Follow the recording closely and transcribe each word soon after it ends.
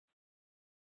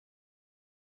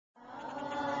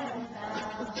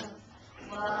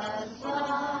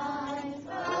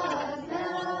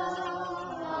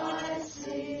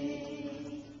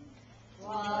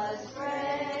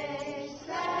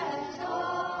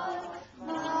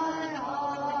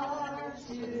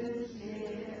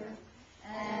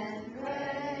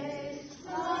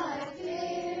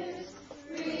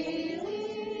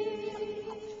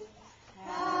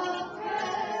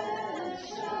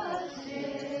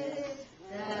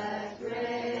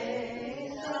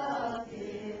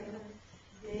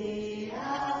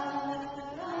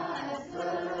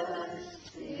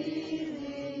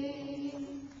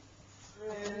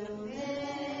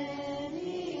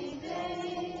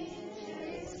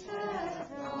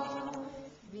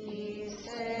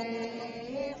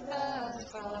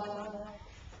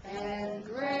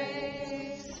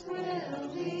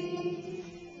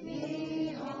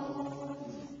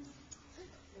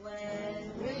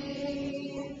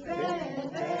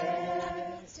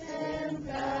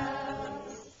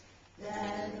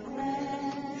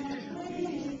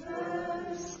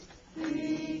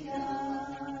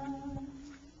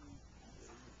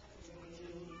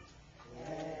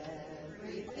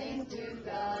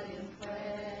God in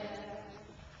prayer.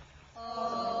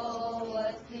 Oh,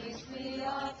 what peace we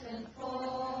often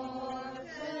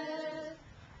forfeit.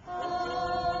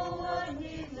 Oh, what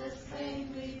needless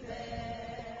pain we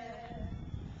bear.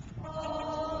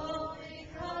 Oh,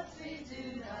 because we do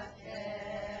not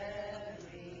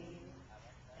carry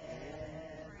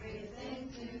everything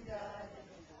to God.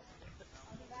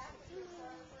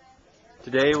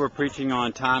 Today we're preaching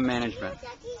on time management.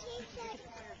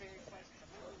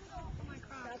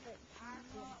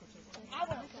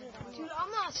 Dude,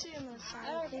 I'm not seeing this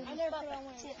sign. I never put on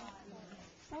one. Dude,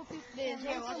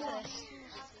 here, watch this.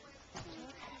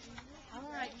 All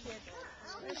right, kids.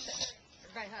 Listen,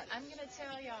 I'm going to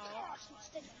tell y'all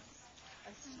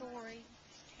a story,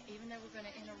 even though we're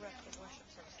going to interrupt the worship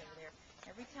service over there.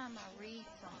 Every time I read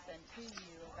something to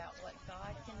you about what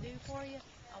God can do for you,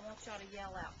 I want y'all to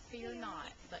yell out, "Fear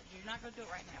not." But you're not going to do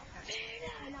it right now, okay?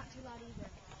 I'm not too loud either.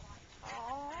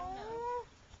 Oh.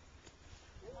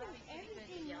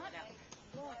 Everything yell it out.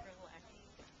 Relax.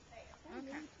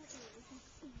 Okay.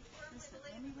 Listen,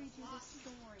 let me read you this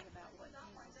story about what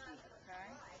Jesus did, okay?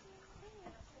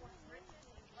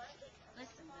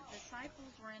 Listen, the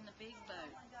disciples were in the big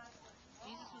boat.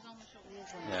 Jesus was on the shore.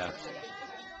 Yeah.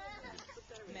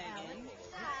 Megan.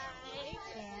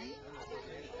 Hi.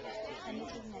 And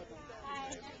this is Megan.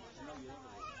 Hi.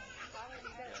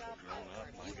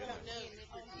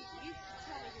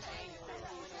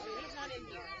 He's not in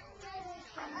here.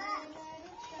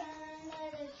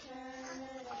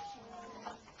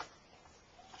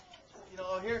 You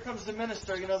know, here comes the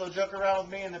minister. You know, they'll joke around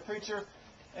with me and the preacher.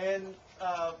 And,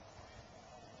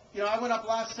 you know, I went up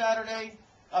last Saturday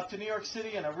up to New York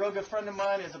City, and a real good friend of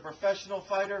mine is a professional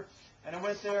fighter. And I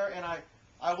went there, and I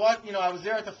was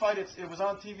there at the fight. It was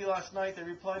on TV last night. They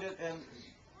replayed it. And,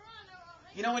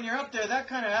 you know, when you're up there, that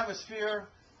kind of atmosphere,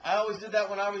 I always did that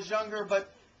when I was younger.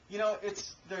 But, you know,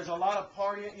 there's a lot of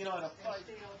partying, you know, in a fight.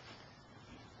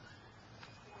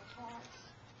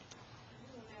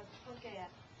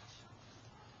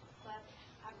 But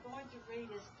I'm going to read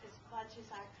as much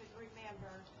as I could remember,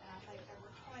 and I think there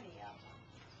were 20 of them.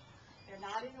 They're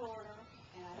not in order,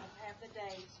 and I don't have the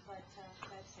dates, but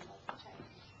that's another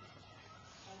change.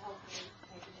 And hopefully,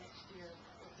 maybe next year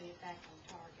we'll be back on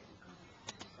target.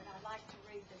 But I'd like to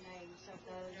read the names of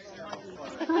those.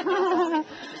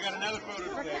 We got another photo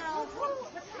today.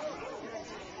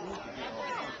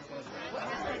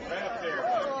 Right up there.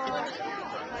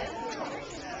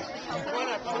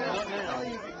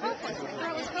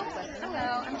 Hello,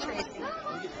 I'm Tracy.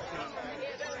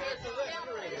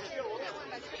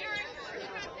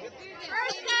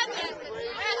 First cousin.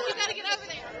 You gotta get over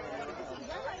there.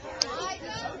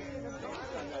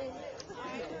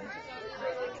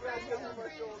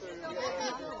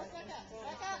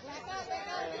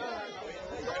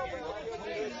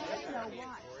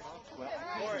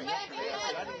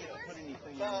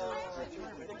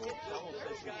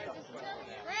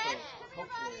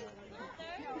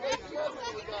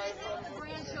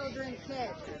 Grandchildren's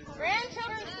kids.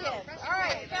 Grandchildren's kids. All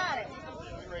right, got it.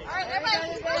 All right,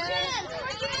 everybody, push in.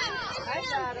 I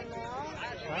got him now.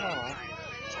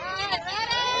 All right,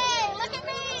 ready? Look at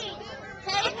me.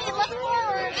 Casey, look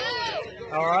forward.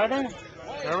 All righty.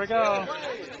 There we go.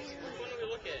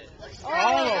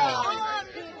 All of them.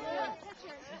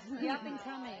 The up and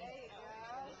coming.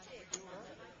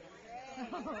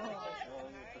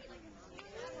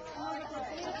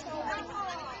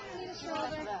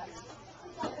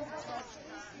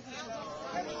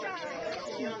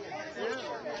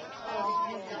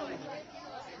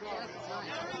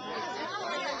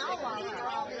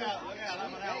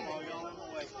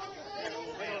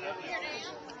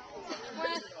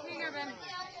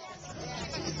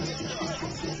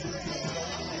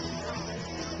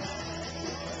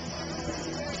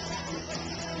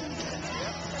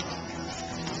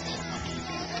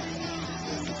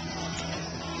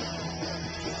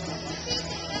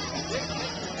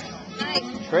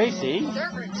 Tracy?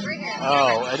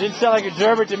 Oh, it didn't sound like a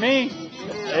Gerbert to me.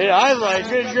 I was like,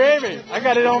 good gravy. I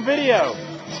got it on video.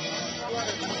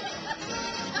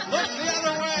 Look the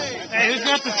other way. Hey, who's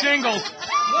got the singles? Look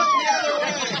the other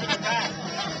way.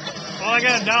 Well, I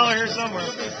got $1 here somewhere.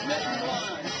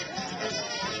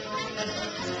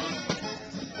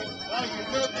 Well, you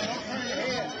look, don't turn your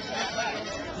head. Step back.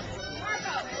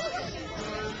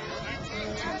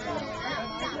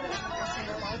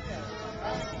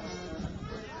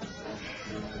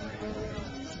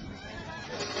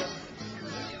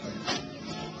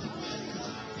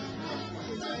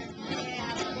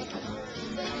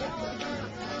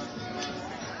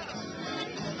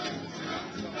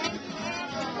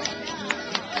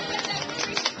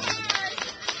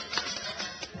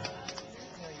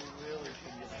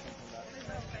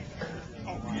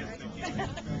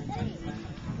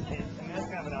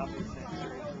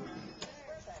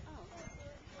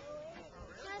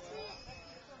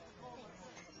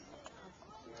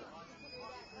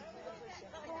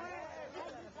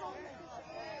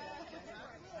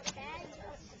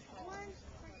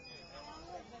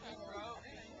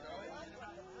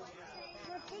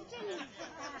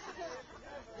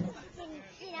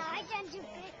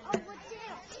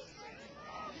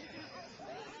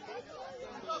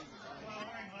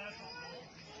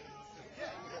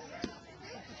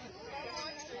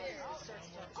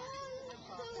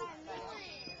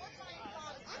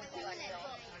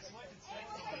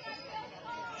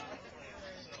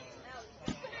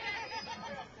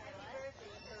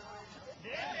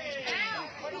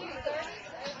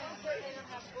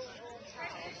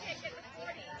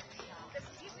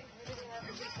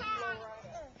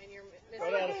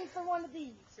 of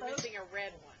these. You're missing a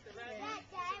red one.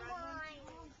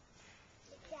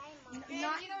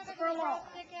 Not for long.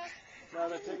 No,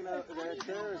 they're taking out their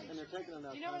chairs and they're taking them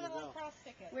out. Do you know where the little cross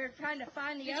stick is? We're trying to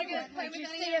find the Did other you guys one. play Did with you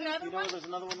any see of another You know one? there's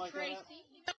another one like that? Tracy?